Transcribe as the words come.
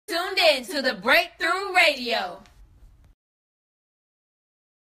in to the Breakthrough Radio.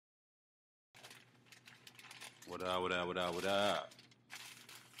 What up, what up, what up, what up?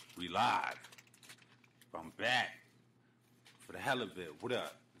 We live. I'm back. For the hell of it. What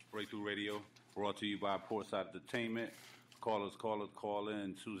up? It's Breakthrough Radio, brought to you by Portside Entertainment. Call in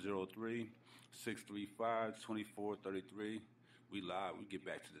 203-635-2433. We live. We get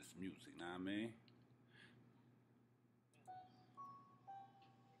back to this music, know what I mean?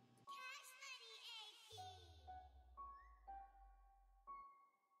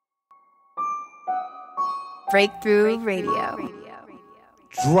 Breakthrough Radio.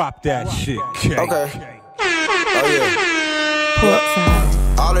 Drop that shit, K. Okay. Oh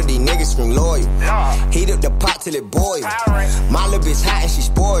yeah. All of these niggas scream loyal. Heat up the pot till it boil. My little bitch hot and she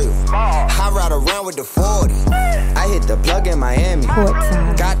spoiled. I ride around with the 40. I hit the plug in Miami.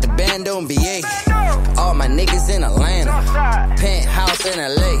 Got the band on BA. All my niggas in Atlanta. Penthouse in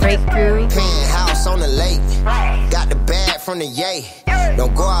LA. Penthouse on the lake. Got the bag from the yay.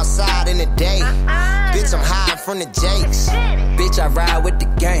 Don't go outside in the day. Bitch, I'm hiding from the Jakes. Bitch, I ride with the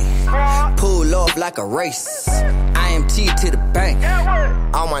gang. Pull off like a race. IMT to the bank.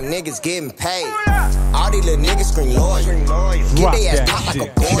 All my niggas getting paid. All these little niggas scream loyal. Get they ass pop like a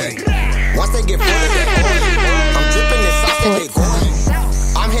boy. Once they get full of that oil, I'm dripping this sauce that they going.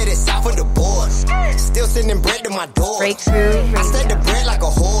 I'm headed south of the border. Still sending bread to my door. I stack the bread like a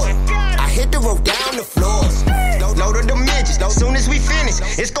whore. I hit the road down the floors. Load of the midgets. Soon as we finish,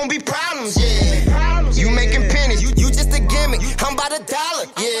 it's gonna be problems, yeah. You making pennies, you just a gimmick. I'm by the dollar,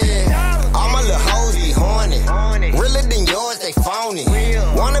 yeah. All my little hoes be horny. Realer than yours, they phony.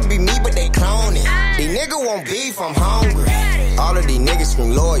 Wanna be me, but they cloning. These niggas won't beef, I'm hungry. All of these niggas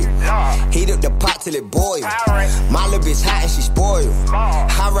scream loyal. Heat up the pot till it boil. My little bitch hot and she spoiled.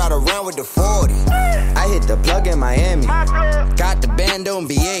 I ride around with the 40. I hit the plug in Miami. Got the band on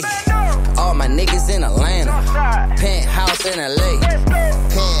BA. All my niggas in Atlanta. Penthouse in LA.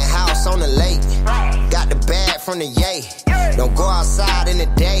 Penthouse on the lake. Got the bag from the yay. Don't go outside in the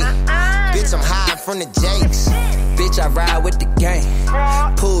day. Bitch, I'm hiding from the Jakes. Bitch, I ride with the gang.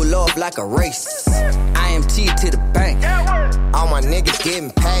 Pull off like a race. IMT to the bank. All my niggas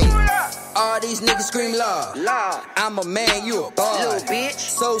getting paid. All these niggas scream loud. I'm a man, you a boy.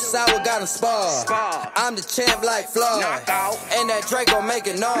 So sour, got him sparred. I'm the champ like Floyd. And that Draco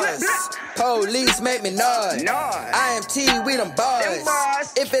making noise. Police make me nod. IMT, we them boys.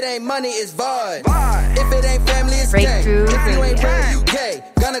 If it ain't money, it's void. If it ain't family, it's gang. If you ain't real, you gay.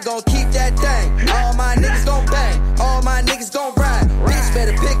 Gonna gon' keep that thing. All my niggas gon' bang. All my niggas gon' ride. Bitch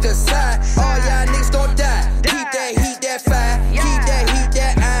better pick a side. All y'all niggas gon' die. Keep that heat, that fire. Keep that heat,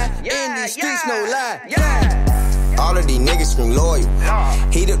 that iron. In these streets, no lie. All of these niggas scream loyal.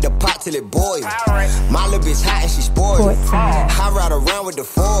 Heat up the pot till it boil. My little bitch hot and she spoiled. I ride around with the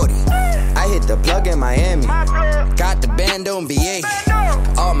 40. I hit the plug in Miami. Got the band on BA.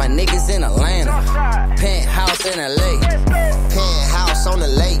 All my niggas in Atlanta. Penthouse in LA. Penthouse on the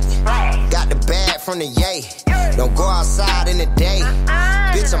lake. Got the bag from the yay. Don't go outside in the day.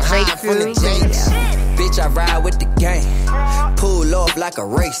 Bitch, I'm hiding from the Jakes. Bitch, I ride with the gang. Pull off like a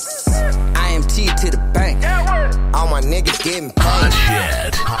race. IMT to the bank. All my niggas getting paid.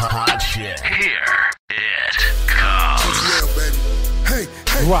 Hot shit. Here it comes. TTL, baby. Hey,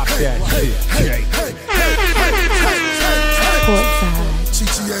 drop that shit.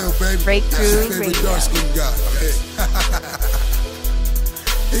 TTL, baby. Breakthrough Radio. Dark skin guy.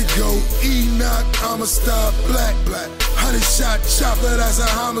 It go Enoch, I'ma stop black. 100 shot chopper, that's a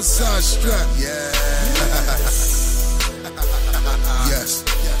homicide strap. Yes. Yes.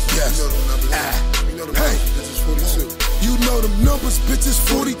 You know the numbers. Hey, this is 42. You know them numbers, bitches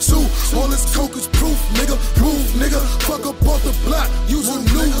 42. All this coke is proof, nigga. Proof, nigga. Fuck up off the block. Use a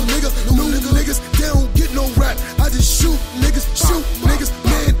new nigga. New niggas, they don't get no rap. I just shoot niggas,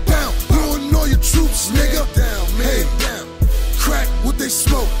 man down. Ruin all your troops, nigga. Hey, crack what they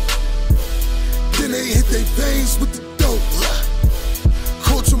smoke. Then they hit their veins with the dope.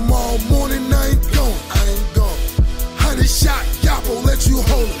 Call tomorrow morning, I ain't gone. 100 shot, Yappo, let you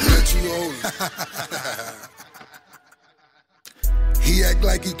hold him. He act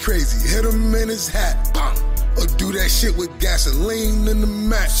like he crazy, hit him in his hat. Or do that shit with gasoline in the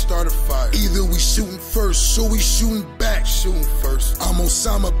match. Start a fire. Either we shooting first, or we shooting back. Shooting first. I'm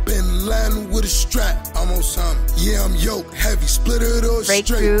Osama bin Laden with a strap. I'm Osama. Yeah, I'm yoke heavy, split it or straight.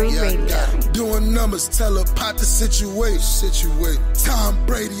 Yeah, doing numbers, tell her pop the situation. Tom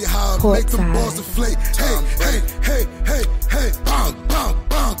Brady, how I make them balls deflate. Hey, bang, bang,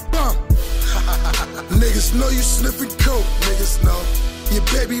 bang, bang. Niggas know you sniffing coke. Niggas know your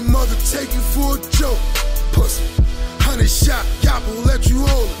baby mother take you for a joke. Pussy. 100 shot, Yapple, let you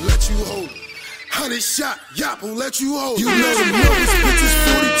hold it, let you hold it. 100 shot, Yapple, let you hold it. You know the numbers, bitches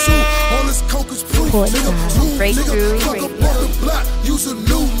 42. All this coke is proof, nigga. Move, nigga. Fuck up on the block. Use a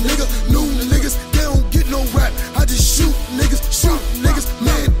new nigga. New niggas, they don't get no rap. I just shoot niggas,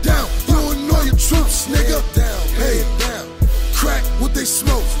 man down. You don't know your troops, nigga. Hey, down. Crack what they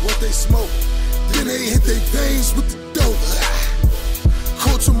smoke, Then they hit their veins with the dope.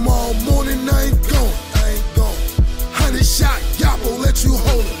 Call tomorrow morning, I ain't gone. 100 shot, Yapple, let you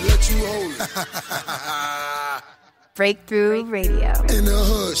hold it. Breakthrough Radio. In the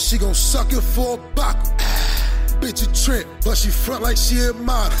hood, she gon' suck it for a buckle. Bitch a trip, but she front like she a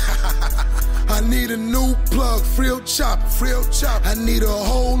model. I need a new plug, free chopper. I need a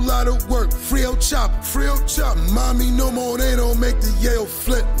whole lot of work, free chopper. Mommy, no more, they don't make the Yale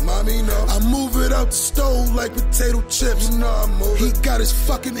flip. Mommy, no. I move it out the stove like potato chips. You know I move it. He got his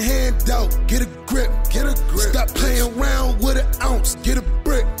fucking hand out, get a grip. Stop playing around with an ounce, get a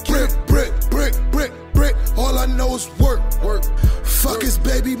brick. All I know is work. Fuck his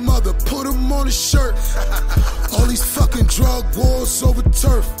baby mother, put him on his shirt. All these fucking drug wars over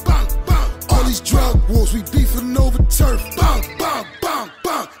turf. Bang. All these drug wars, we beefing over turf. Bang.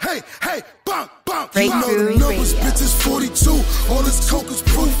 Hey, bang. You know the numbers, bitches 42. All this coke is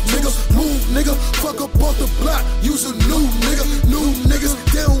proof, nigga. Move, nigga. Fuck up off the block. Use a new nigga. New niggas,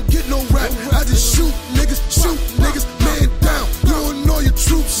 they don't get no rap. I just shoot niggas, man down. You don't know your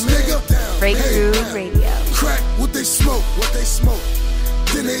troops, nigga. Breakthrough Radio. Crack what they smoke,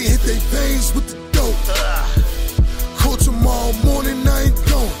 Then they hit their veins with the dope. Call tomorrow morning, I ain't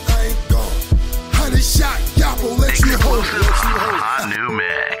gone. 100 shot, Yapple, let you hold it. Hot new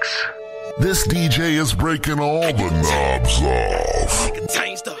mix. This DJ is breaking all the knobs off.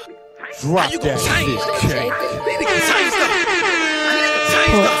 Drop that shit, K.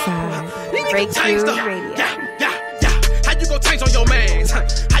 Breakthrough Radio. How you gon' change on your mans? How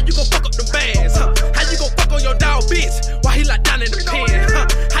you gon' fuck up the bands? How you gon' fuck on your dog bitch while he locked down in the pen?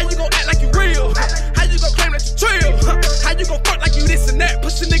 How you gon' act like you real? How you gon' claim that you trill? How you gon' front like you this and that?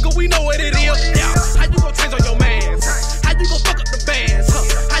 Pussy nigga, we know what it is. How you gon' change on your mans? How you gon' fuck up the bands?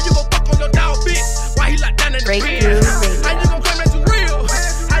 How you gon' fuck on your dog bitch while he locked down in the pen? How you gon' claim that you real?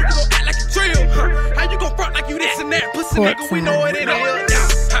 How you gon' act like you trill? How you gon' front like you this and that? Pussy nigga, we know what it is.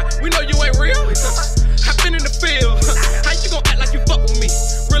 We know you ain't real. I've been in the field. How you gon' act like you fuck with me?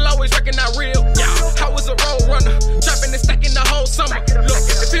 Real always reckon not real. I was a road runner, trapping and stacking the whole summer. Look,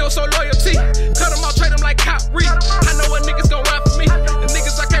 it feels so loyalty. Cut them all, trade them like Kyrie. I know what niggas gon' ride for me. The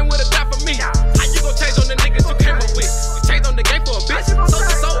niggas I came with a die for me. How you gon' change on the niggas you came up with? You changed on the game for a bitch. Sold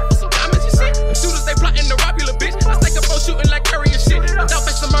your soul for some diamonds and shit. The shooters they plotting to rob you, little bitch. I stack up on shooting like Curry and shit. I don't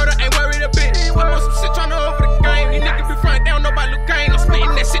face some murder, ain't worried a bit. I'm on some shit tryna over the game. These niggas be front down, nobody look game. I'm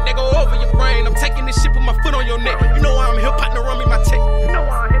spitting that shit that go over your brain. I'm taking this shit, put my foot on your neck. You know why I'm here, partner, run me my check.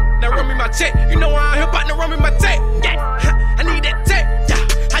 Now run me my check. You know why I'm here, partner, run me my check. I need that check.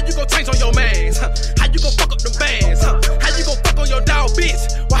 How you gon' change on your mans? How you gon' fuck up the bands? How you gon' fuck on your dog bitch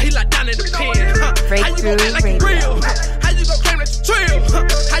while he locked down in the pen? How you gon' act like you real? How you gon' claim that you trill?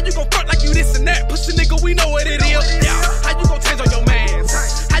 How you gon' front like you this and that? Pussy nigga, we know what it is. How you gon' change on your mans?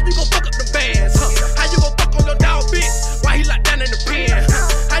 How you gon' fuck up the bands? How you gon' fuck on your dog bitch while he locked down in the pen?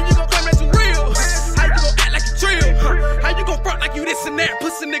 How you gon' claim that you real? How you gon' act like you trill? How you gon' front like you this and that?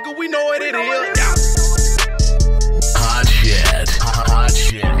 Pussy nigga, we know what it is. Hot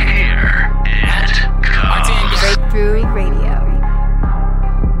shit. Here it comes. Breakthrough Radio.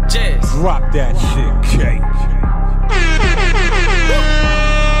 Drop that shit, K.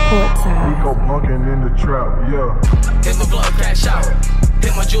 Portside. Go bunking in the trap, yeah. Hit my blood, cash out.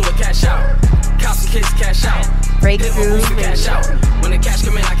 Hit my jeweler, cash out. Count some kids, cash out. Breakthrough Hit my booster, cash out. When the cash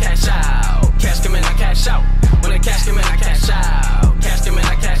come in, I cash out. Cash come in, I cash out. When the cash come in, I cash out. Cash come in,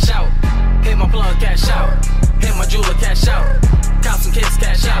 I cash out. Hit my plug, cash out. Hit my jeweler, cash out. Count some kids,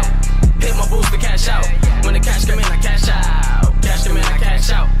 cash out. Hit my booster, cash out. When the cash come in, I cash out. Cash come in, I cash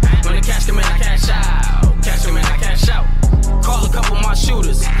out. When the cash come in, I cash out. Cash come in, I cash out. Call a couple of my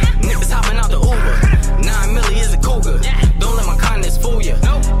shooters. Niggas hopping out the Uber. 9 milli is a cougar. Don't let my kindness fool ya.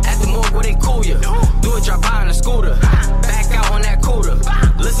 At the morgue where they cool ya. Do a drop by on a scooter. Back out on that cooler.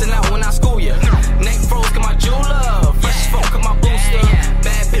 Listen out when I school ya. Neck froze, come my jeweler. Fresh phone, come my booster.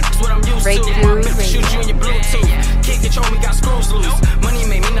 Bad bitch, what I'm used to. My bitch shoot you in your Bluetooth. Can't control me, got screws loose. Money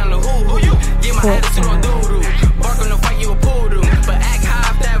made me not know who. Get my attitude on doo-doo. Bark on the fight, you a poodoo. But act high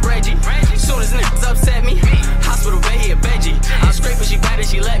off that Reggie. Soon as niggas upset me. Hospital bed, he a veggie. I scrape her, she bad and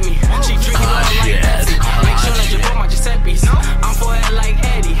she let me. She drinking all like Pepsi. Make sure that you bought my Giuseppe's. I'm forehead like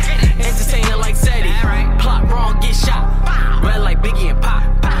Eddie. Entertainer like Seti. Plot wrong, get shot. Red like Biggie and Pop.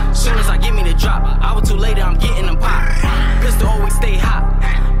 Soon as I get me the drop, I was too late, I'm getting them pop.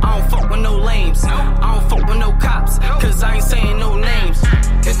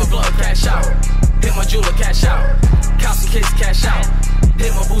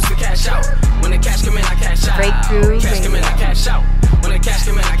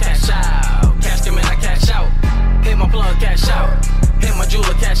 mug, cash out. Hit my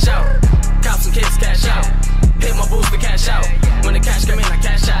jeweler, cash out. Cop some kids, cash out. Hit my booster, cash out. When the cash come in, I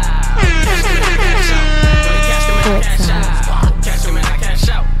cash out. Cash come in, I cash out. When the cash come in, I cash out. Cash come in, I cash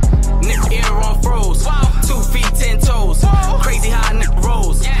out. Nigga ear on froze. 2 feet, 10 toes. Crazy how a nigga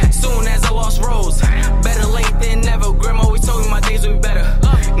rolls. Soon as I lost Rose. Better late than never. Grandma always told me my days would be better.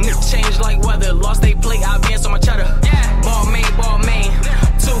 Niggas change like weather. Lost they plate, I advance on my cheddar. Ball main, ball main.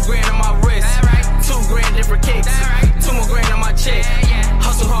 2 grand on my wrist. 2 grand different kicks. 2 more grand on my chick.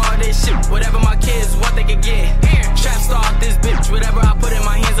 Hustle hard this shit. Whatever my kids, what they can get. Trap star this bitch. Whatever I put in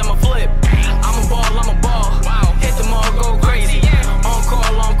my hands, I'ma flip. I'm a ball. Hit them all, go crazy.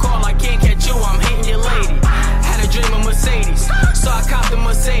 On call, I can't catch you, I'm hitting your lady. Had a dream of Mercedes, so I copped the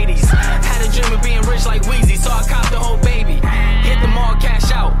Mercedes. Had a dream of being rich like Weezy, so I copped the whole baby. Hit them all,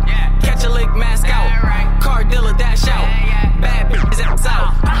 cash out. Catch a lick, mask out. Car dealer, dash out. Bad bitches ass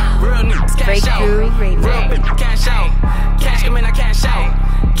out. Real niggas cash out. Real bitch cash out. Cash come in, I cash out.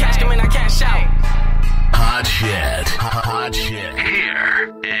 Cash come in, I cash out. Hot shit.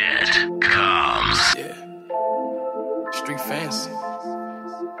 Here it comes. Yeah. Street fancy.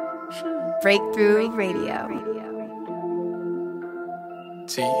 Breakthrough Radio.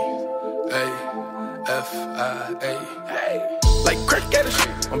 T-A-F-I-A. Like crack at it,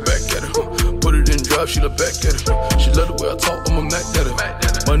 I'm back at it. Put it in drive, she look back at it. She love the way I talk, I'm a Mac at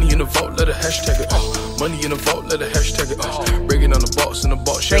it. Money in the vault, let her hashtag it. Money in the vault, let her hashtag it. Breaking on the box in the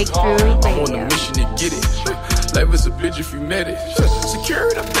box shell. I'm on a mission to get it. Life is a bitch if you met it.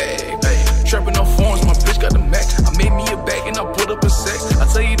 Secure the bag. Trapping on phones, my bitch got the Mac. I made me a bag and I put up a sack. I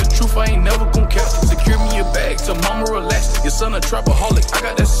tell you the truth, I ain't never gon' cap. Secure me a bag, tell mama relax. Your son a trapaholic, I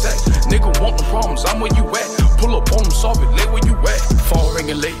got that sack. Nigga want the problems, I'm where you at. Pull up on them, solve it, lay where you at. Phone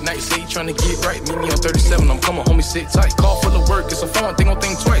ringing late night, say you tryna get right. Meet me on 37, I'm coming, homie, sit tight. Call full of work, it's a phone, they gon'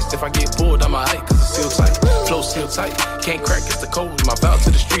 think twice. If I get pulled, I'ma hike, cause it's still tight. Flow still tight, can't crack, it's the code. My vow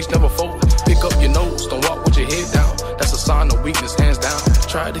to the streets never fold. Pick up your nose, don't walk with your head down. That's a sign of weakness, hands down.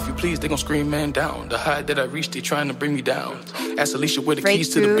 Try it if you please, they gon' scream man down. The height that I reached, they trying to bring me down. Ask Alicia where the keys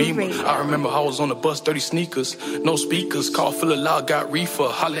to the Beamer. I remember I was on the bus, 30 sneakers, no speakers, car full of loud, got reefer.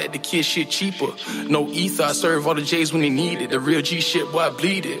 Holla at the kid, shit cheaper. No ether, I serve all the J's when they need it. The real G shit, boy, I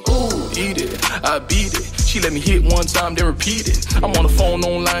bleed it. Ooh, eat it, I beat it. She let me hit one time, then repeat it. I'm on the phone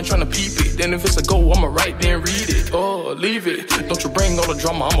online trying to peep it. Then if it's a go, I'ma write, then read it. Oh, leave it. Don't you bring all the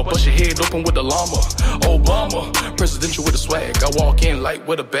drama, I'ma bust your head open with the llama. Obama, presidential with a swag. I walk in light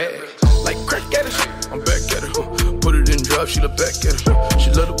with a bag. Like crack at it, I'm back at it. Put it in drive, she look back at it. She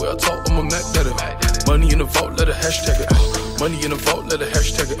love the way I talk, I'm a Mac at it. Money in the vault, let her hashtag it. Money in the vault, let her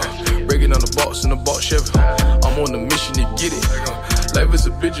hashtag it. Breaking on the box in the box Chevy. I'm on a mission to get it. Life is a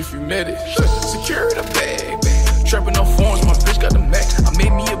bitch if you met it. Secure the bag. Trapping on phones, my bitch got the Mac. I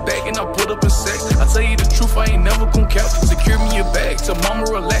made me a bag and I put up a sack. I tell you the truth, I ain't never gon' cap. Secure me a bag, tell mama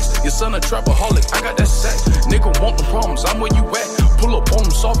relax. Your son a trapaholic, I got that sack. Nigga want the problems, I'm where you at. Pull up on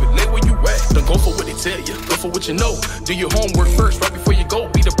them, solve it, lay where you at. Don't go for what they tell you, go for what you know. Do your homework first, right before you go.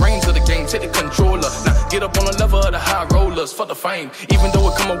 Be the brains of the game, take the controller. Now get up on the level of the high rollers. Fuck the fame, even though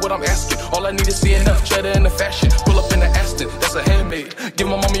it come up what I'm asking. All I need is see enough cheddar in the fashion. Pull up in the Aston, that's a handmade. Give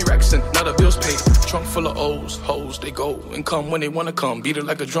my mommy racks and not a bills paid. Trunk full of O's, hoes, they go and come when they wanna come. Beat it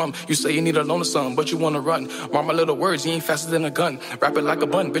like a drum, you say you need a loan or something, but you wanna run. Mark my little words, you ain't faster than a gun. Rap it like a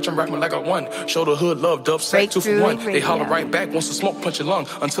bun, bitch, I'm rapping like I won. Show the hood love, dub sack, 2 for 1. They holler right back, once the smoke punch your lung.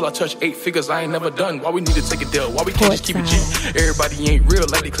 Until I touch 8 figures, I ain't never done. Why we need to take a deal? Why we can't just keep it G? Everybody ain't real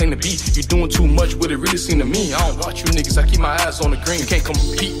like they claim to be. You doing too much, what it really seem to me. I don't watch you niggas, I keep my eyes on the green. You can't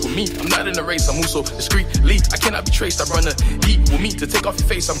compete with me, I'm not in the race, I move so discreetly. I cannot be traced, I run the heat with me. To take off your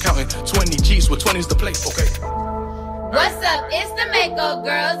face, I'm counting 20 G's with 20s to play, okay. What's up? It's the Mako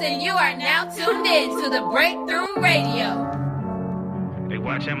Girls, and you are now tuned in to the Breakthrough Radio. They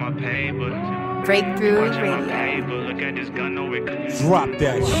watching my paper. Breakthrough Watching Radio. my paper. Look at this gun, no it. Drop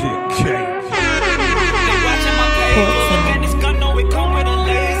that shit, K. They watching my paper. Look at this gun, no it come with a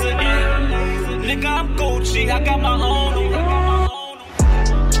laser. Nigga, I'm Gucci, I got my own.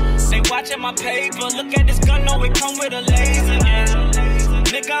 They watching my paper. Look at this gun, no it come with a laser.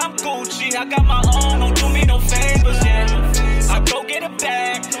 Nigga, I'm Gucci, I got my own. Don't do me no favors, yeah. I go get a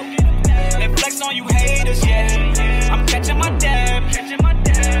bag,